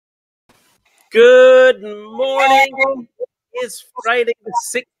Good morning. It's Friday,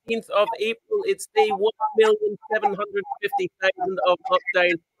 the 16th of April. It's day 1,750,000 of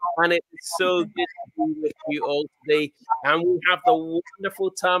lockdown, and it is so good to be with you all today. And we have the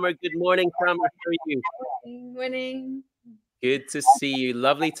wonderful Tamar. Good morning, Tamar. How are you? Morning. Good to see you.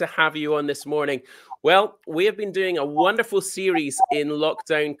 Lovely to have you on this morning. Well, we have been doing a wonderful series in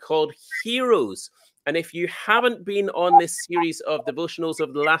lockdown called Heroes. And if you haven't been on this series of devotionals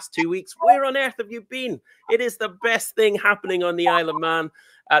over the last 2 weeks, where on earth have you been? It is the best thing happening on the Isle of Man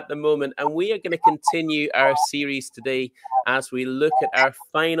at the moment. And we are going to continue our series today as we look at our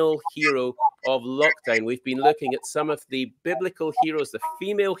final hero of lockdown. We've been looking at some of the biblical heroes, the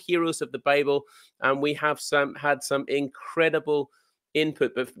female heroes of the Bible, and we have had some incredible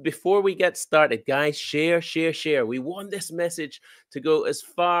input. But before we get started, guys, share. We want this message to go as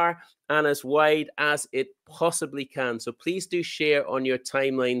far and as wide as it possibly can. So please do share on your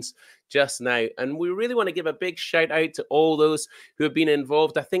timelines just now. And we really want to give a big shout out to all those who have been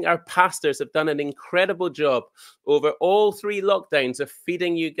involved. I think our pastors have done an incredible job over all 3 lockdowns of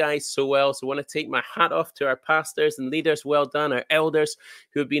feeding you guys so well. So I want to take my hat off to our pastors and leaders. Well done. Our elders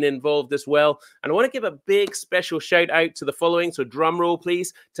who have been involved as well. And I want to give a big special shout out to the following. So drum roll,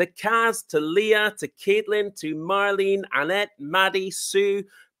 please. To Kaz, to Leah, to Caitlin, to Marlene, Annette, Maddie, Sue,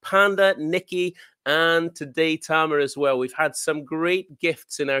 Panda, Nikki, and today Tamar as well. We've had some great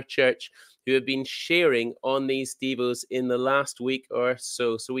gifts in our church who have been sharing on these devos in the last week or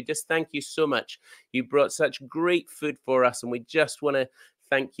so. So we just thank you so much. You brought such great food for us, and we just want to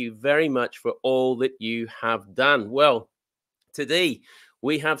thank you very much for all that you have done. Well, today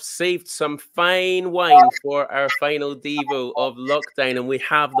we have saved some fine wine for our final devo of lockdown, and we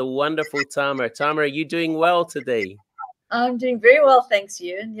have the wonderful Tamar. Tamar, are you doing well today? I'm doing very well, thanks,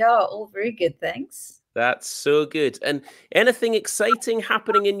 Ewan. Yeah, all very good, thanks. That's so good. And anything exciting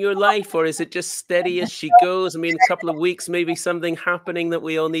happening in your life, or is it just steady as she goes? I mean, a couple of weeks, maybe something happening that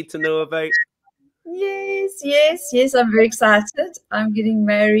we all need to know about. Yes. I'm very excited. I'm getting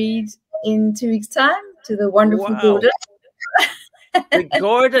married in 2 weeks' time to the wonderful Gordon. The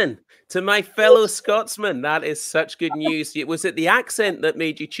Gordon, to my fellow Scotsman. That is such good news. Was it the accent that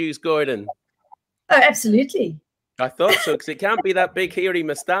made you choose Gordon? Oh, absolutely. I thought so, because it can't be that big hairy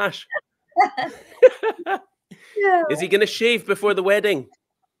moustache. Yeah. Is he going to shave before the wedding?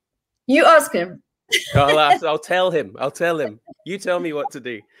 You ask him. I'll tell him. You tell me what to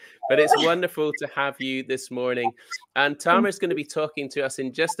do. But it's wonderful to have you this morning. And Tamar's going to be talking to us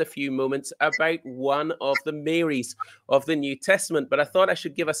in just a few moments about one of the Marys of the New Testament. But I thought I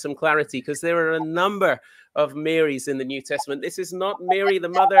should give us some clarity, because there are a number of Marys in the New Testament. This is not Mary, the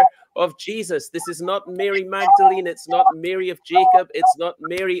mother of Jesus. This is not Mary Magdalene. It's not Mary of Jacob. It's not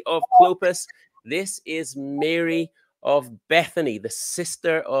Mary of Clopas. This is Mary of Bethany, the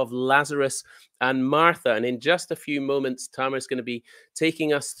sister of Lazarus and Martha. And in just a few moments, Tamar's going to be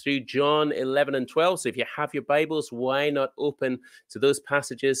taking us through John 11 and 12. So if you have your Bibles, why not open to those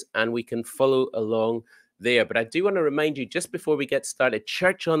passages and we can follow along there. But I do want to remind you, just before we get started,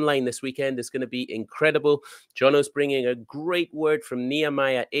 Church Online this weekend is going to be incredible. Jono's bringing a great word from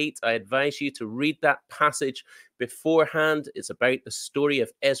Nehemiah 8. I advise you to read that passage beforehand. It's about the story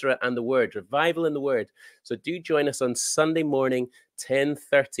of Ezra and the Word, revival in the Word. So do join us on Sunday morning,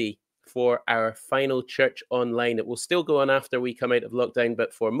 10:30, for our final Church Online. It will still go on after we come out of lockdown,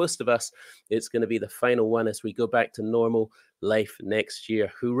 but for most of us, it's going to be the final one as we go back to normal life next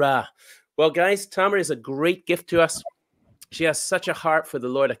year. Hoorah! Well, guys, Tamar is a great gift to us. She has such a heart for the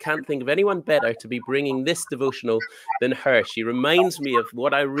Lord. I can't think of anyone better to be bringing this devotional than her. She reminds me of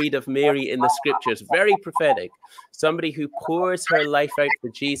what I read of Mary in the scriptures. Very prophetic. Somebody who pours her life out for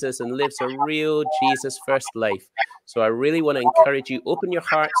Jesus and lives a real Jesus-first life. So I really want to encourage you, open your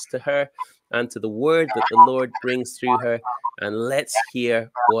hearts to her and to the word that the Lord brings through her. And let's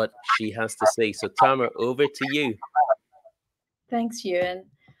hear what she has to say. So Tamar, over to you. Thanks, Ewan.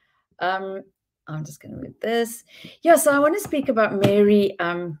 I'm just going to read this. Yeah, so I want to speak about Mary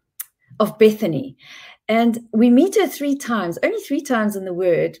of Bethany. And we meet her 3 times, only 3 times in the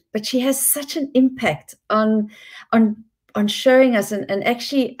Word, but she has such an impact on showing us. And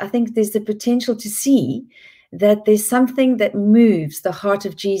actually, I think there's the potential to see that there's something that moves the heart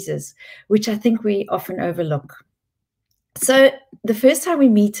of Jesus, which I think we often overlook. So the first time we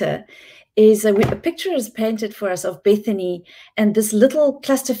meet her, is a picture is painted for us of Bethany and this little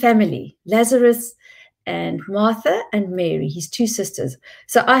cluster family, Lazarus and Martha and Mary, his 2 sisters.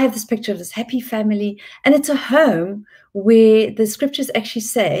 So I have this picture of this happy family, and it's a home where the scriptures actually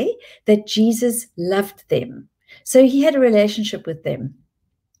say that Jesus loved them. So he had a relationship with them.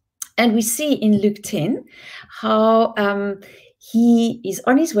 And we see in Luke 10 how he is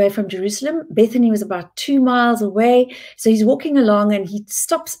on his way from Jerusalem. Bethany was about 2 miles away. So he's walking along and he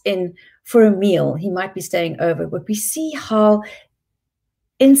stops in for a meal. He might be staying over. But we see how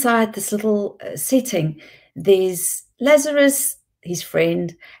inside this little setting, there's Lazarus, his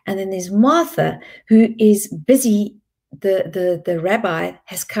friend, and then there's Martha, who is busy. The rabbi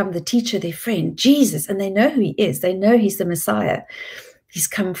has come, the teacher, their friend, Jesus, and they know who he is. They know he's the Messiah. He's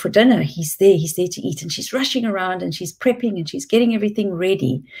come for dinner. He's there to eat. And she's rushing around and she's prepping and she's getting everything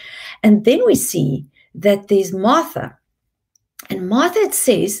ready. And then we see that there's Martha. And Martha, it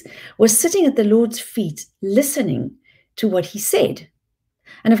says, was sitting at the Lord's feet listening to what he said.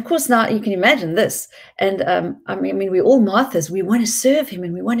 And of course, now you can imagine this. And I mean, we're all Marthas. We want to serve him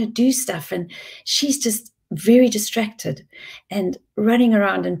and we want to do stuff. And she's just very distracted and running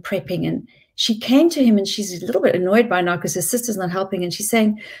around and prepping. And she came to him and she's a little bit annoyed by now because her sister's not helping. And she's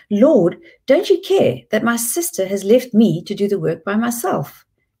saying, Lord, don't you care that my sister has left me to do the work by myself?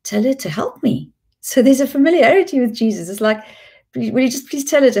 Tell her to help me. So there's a familiarity with Jesus. It's like, will you just please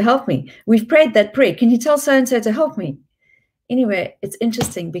tell her to help me? We've prayed that prayer. Can you tell so-and-so to help me? Anyway, it's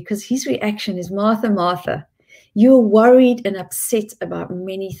interesting because his reaction is, Martha, Martha, you're worried and upset about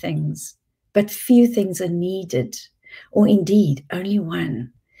many things, but few things are needed, or indeed only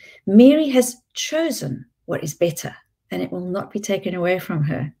one. Mary has chosen what is better, and it will not be taken away from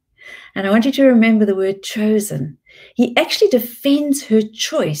her. And I want you to remember the word chosen. He actually defends her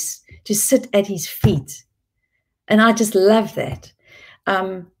choice to sit at his feet. And I just love that.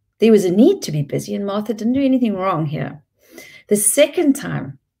 There was a need to be busy, and Martha didn't do anything wrong here. The second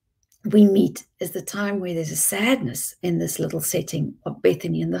time we meet is the time where there's a sadness in this little setting of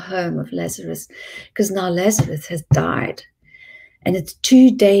Bethany, in the home of Lazarus, because now Lazarus has died. And it's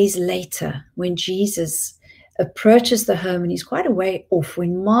 2 days later when Jesus approaches the home, and he's quite a way off,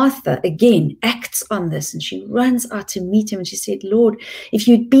 when Martha again acts on this, and she runs out to meet him, and she said, Lord, if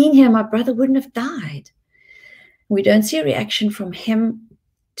you'd been here, my brother wouldn't have died. We don't see a reaction from him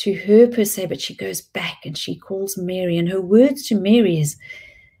to her per se, but she goes back and she calls Mary, and her words to Mary is,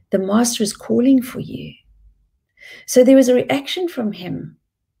 the master is calling for you. So there was a reaction from him.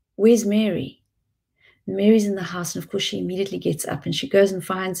 Where's Mary? And Mary's in the house, and of course she immediately gets up and she goes and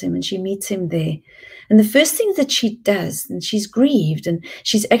finds him and she meets him there. And the first thing that she does, and she's grieved, and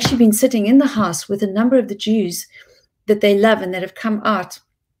she's actually been sitting in the house with a number of the Jews that they love and that have come out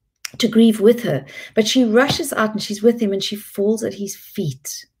to grieve with her, but she rushes out and she's with him and she falls at his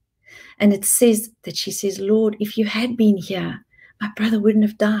feet. And it says that she says, Lord, if you had been here, my brother wouldn't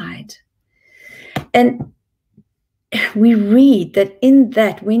have died. And we read that in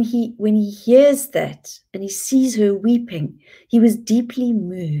that, when he hears that and he sees her weeping, he was deeply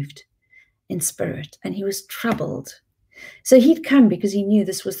moved in spirit and he was troubled. So he'd come because he knew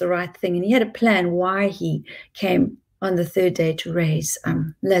this was the right thing, and he had a plan why he came on the third day to raise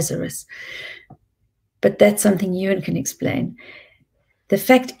Lazarus. But that's something Ewan can explain. The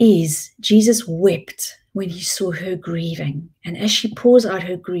fact is, Jesus wept when he saw her grieving. And as she pours out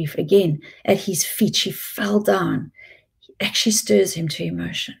her grief again at his feet, she fell down. He actually stirs him to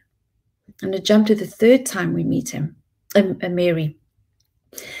emotion. And to jump to the third time we meet him, Mary.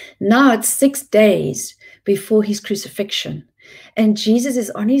 Now it's 6 days before his crucifixion. And Jesus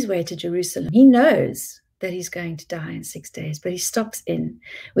is on his way to Jerusalem. He knows that he's going to die in 6 days, but he stops in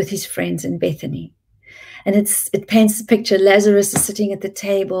with his friends in Bethany. And it paints the picture. Lazarus is sitting at the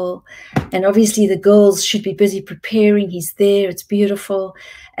table, and obviously the girls should be busy preparing. He's there. It's beautiful.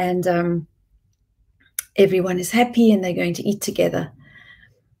 And everyone is happy, and they're going to eat together.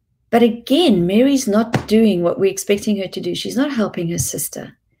 But again, Mary's not doing what we're expecting her to do. She's not helping her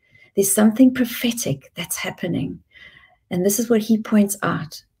sister. There's something prophetic that's happening. And this is what he points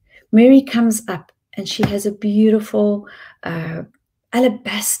out. Mary comes up, and she has a beautiful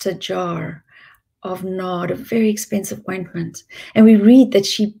alabaster jar of nard, a very expensive ointment. And we read that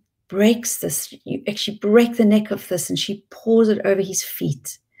she breaks this. You actually break the neck of this, and she pours it over his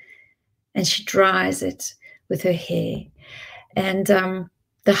feet. And she dries it with her hair. And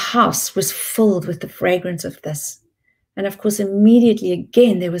the house was filled with the fragrance of this. And of course, immediately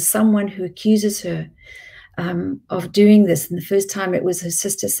again, there was someone who accuses her of doing this. And the first time it was her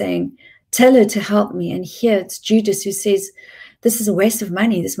sister saying, tell her to help me. And here it's Judas who says, this is a waste of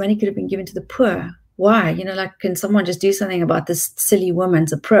money. This money could have been given to the poor. Why? You know, like, can someone just do something about this silly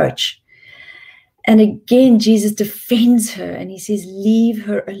woman's approach? And again, Jesus defends her and he says, leave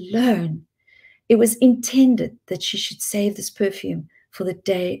her alone. It was intended that she should save this perfume for the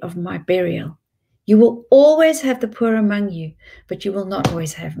day of my burial. You will always have the poor among you, but you will not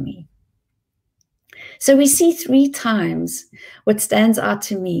always have me. So we see 3 times what stands out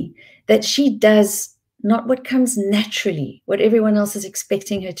to me, that she does not what comes naturally, what everyone else is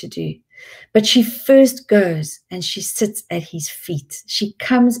expecting her to do. But she first goes and she sits at his feet. She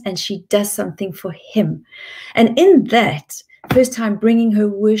comes and she does something for him. And in that, first time bringing her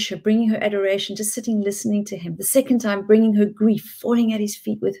worship, bringing her adoration, just sitting, listening to him. The second time bringing her grief, falling at his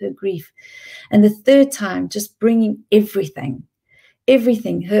feet with her grief. And the third time just bringing everything,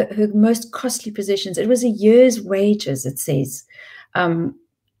 her most costly possessions. It was a year's wages, it says.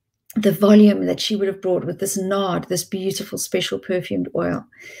 The volume that she would have brought with this nard, this beautiful special perfumed oil.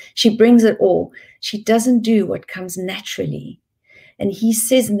 She brings it all. She doesn't do what comes naturally. And he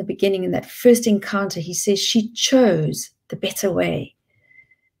says in the beginning, in that first encounter, he says she chose the better way.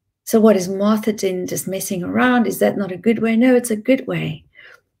 So what is Martha then just messing around? Is that not a good way? No, it's a good way.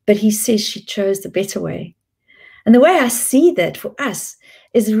 But he says she chose the better way. And the way I see that for us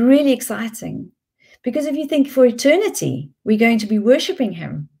is really exciting. Because if you think for eternity, we're going to be worshiping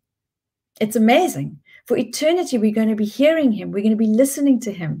him. It's amazing. For eternity, we're going to be hearing him. We're going to be listening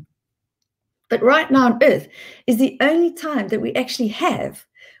to him. But right now on earth is the only time that we actually have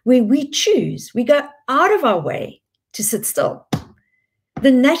where we choose. We go out of our way to sit still.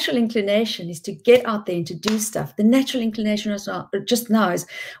 The natural inclination is to get out there and to do stuff. The natural inclination just now is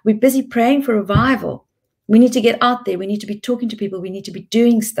we're busy praying for revival. We need to get out there. We need to be talking to people. We need to be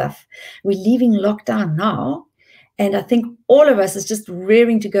doing stuff. We're leaving lockdown now. And I think all of us is just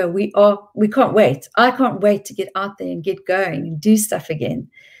rearing to go. We can't wait. I can't wait to get out there and get going and do stuff again.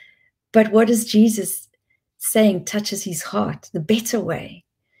 But what is Jesus saying touches his heart? The better way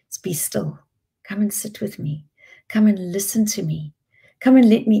is be still. Come and sit with me. Come and listen to me. Come and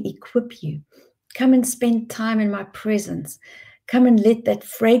let me equip you. Come and spend time in my presence. Come and let that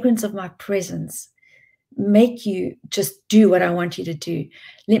fragrance of my presence make you just do what I want you to do.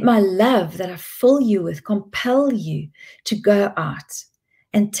 Let my love that I fill you with compel you to go out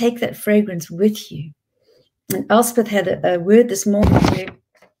and take that fragrance with you. And Elspeth had a word this morning where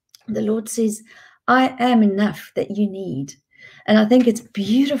the Lord says, I am enough that you need. And I think it's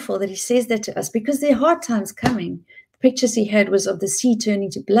beautiful that he says that to us because there are hard times coming. The pictures he had was of the sea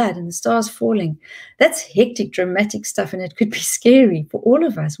turning to blood and the stars falling. That's hectic, dramatic stuff, and it could be scary for all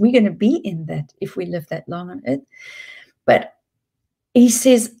of us. We're going to be in that if we live that long on earth. But he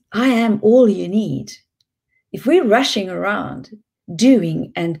says, I am all you need. If we're rushing around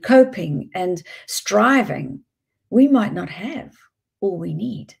doing and coping and striving, we might not have all we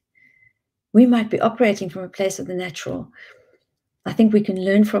need. We might be operating from a place of the natural. I think we can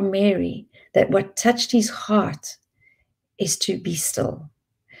learn from Mary that what touched his heart is to be still.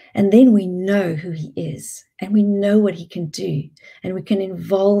 And then we know who he is and we know what he can do and we can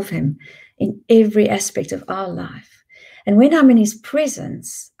involve him in every aspect of our life. And when I'm in his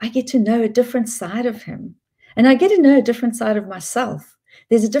presence, I get to know a different side of him and I get to know a different side of myself.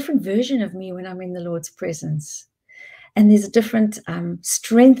 There's a different version of me when I'm in the Lord's presence. And there's a different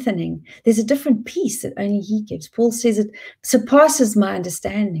strengthening. There's a different peace that only he gives. Paul says it surpasses my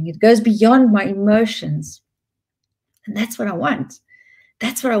understanding. It goes beyond my emotions. And that's what I want.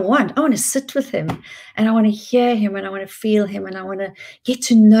 That's what I want. I want to sit with him and I want to hear him and I want to feel him and I want to get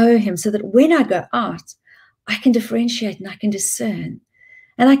to know him so that when I go out, I can differentiate and I can discern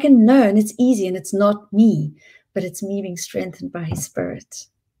and I can know, and it's easy and it's not me, but it's me being strengthened by his Spirit.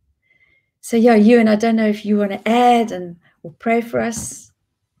 So yeah, Ewan, I don't know if you want to add and or pray for us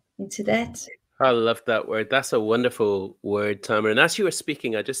into that. I love that word. That's a wonderful word, Tamara. And as you were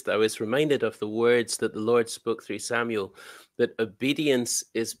speaking, I was reminded of the words that the Lord spoke through Samuel, that obedience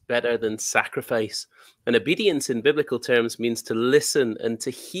is better than sacrifice. And obedience in biblical terms means to listen and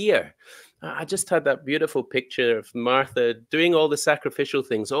to hear. I just had that beautiful picture of Martha doing all the sacrificial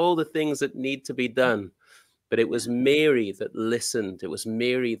things, all the things that need to be done. But it was Mary that listened. It was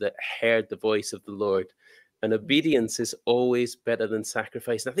Mary that heard the voice of the Lord. And obedience is always better than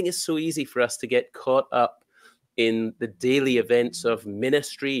sacrifice. And I think it's so easy for us to get caught up in the daily events of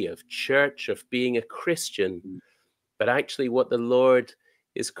ministry, of church, of being a Christian. But actually what the Lord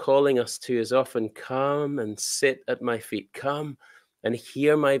is calling us to is often come and sit at my feet. Come and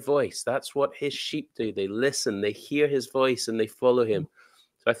hear my voice. That's what his sheep do. They listen, they hear his voice, and they follow him.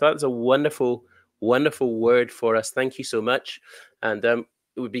 So I thought it was a wonderful word for us. Thank you so much. And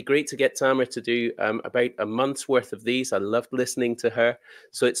it would be great to get Tamara to do about a month's worth of these. I loved listening to her.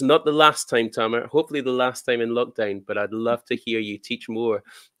 So it's not the last time, Tamara, hopefully the last time in lockdown, but I'd love to hear you teach more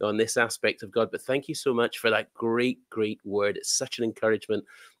on this aspect of God. But thank you so much for that great word. It's such an encouragement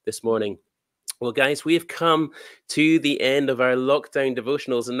this morning. Well, guys, we have come to the end of our lockdown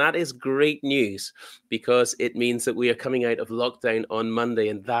devotionals, and that is great news because it means that we are coming out of lockdown on Monday,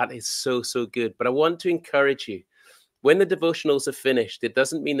 and that is so good. But I want to encourage you When the devotionals are finished, it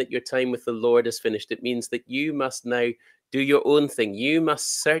doesn't mean that your time with the Lord is finished. It means that you must now do your own thing. You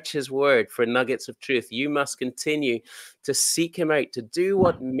must search his word for nuggets of truth. You must continue to seek him out, to do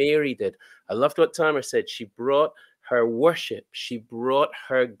what Mary did. I loved what Tamara said. She brought her worship, she brought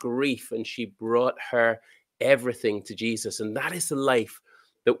her grief, and she brought her everything to Jesus. And that is the life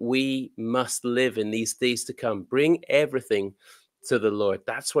that we must live in these days to come. Bring everything to the Lord.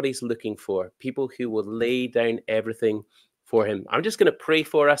 That's what he's looking for. People who will lay down everything for him. I'm just going to pray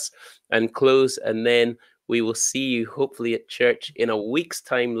for us and close, and then we will see you hopefully at church in a week's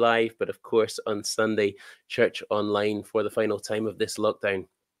time live, but of course on Sunday, church online for the final time of this lockdown.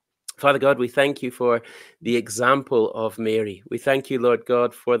 Father God, we thank you for the example of Mary. We thank you, Lord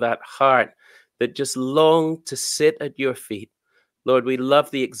God, for that heart that just longed to sit at your feet. Lord, we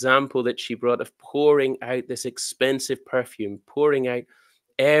love the example that she brought of pouring out this expensive perfume, pouring out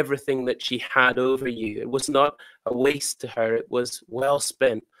everything that she had over you. It was not a waste to her, it was well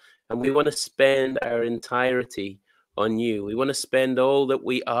spent. And we want to spend our entirety on you. We want to spend all that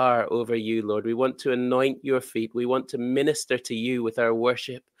we are over you, Lord. We want to anoint your feet. We want to minister to you with our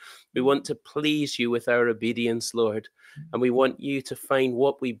worship. We want to please you with our obedience, Lord. And we want you to find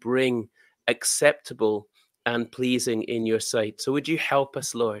what we bring acceptable and pleasing in your sight. So would you help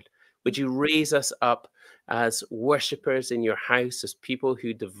us, Lord? Would you raise us up as worshippers in your house, as people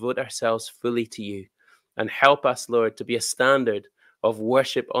who devote ourselves fully to you? And help us, Lord, to be a standard of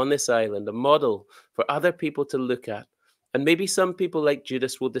worship on this island, a model for other people to look at. And maybe some people like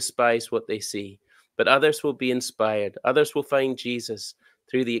Judas will despise what they see, but others will be inspired. Others will find Jesus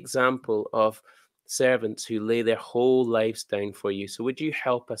through the example of servants who lay their whole lives down for you. So would you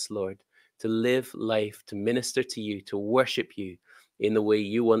help us, Lord, to live life, to minister to you, to worship you in the way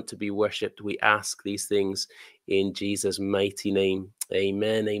you want to be worshipped. We ask these things in Jesus' mighty name.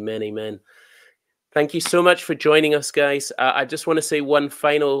 Amen, amen, amen. Thank you so much for joining us, guys. I just want to say one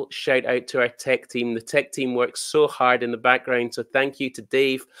final shout out to our tech team. The tech team works so hard in the background. So thank you to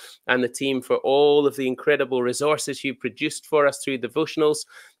Dave and the team for all of the incredible resources you produced for us through devotionals,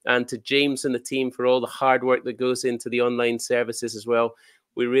 and to James and the team for all the hard work that goes into the online services as well.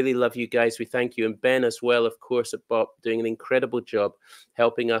 We really love you guys. We thank you. And Ben as well, of course, at Bob, doing an incredible job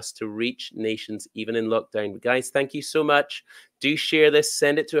helping us to reach nations even in lockdown. Guys, thank you so much. Do share this.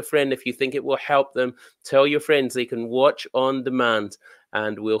 Send it to a friend if you think it will help them. Tell your friends they can watch on demand.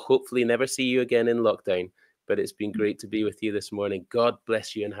 And we'll hopefully never see you again in lockdown. But it's been great to be with you this morning. God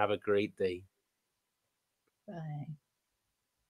bless you and have a great day. Bye.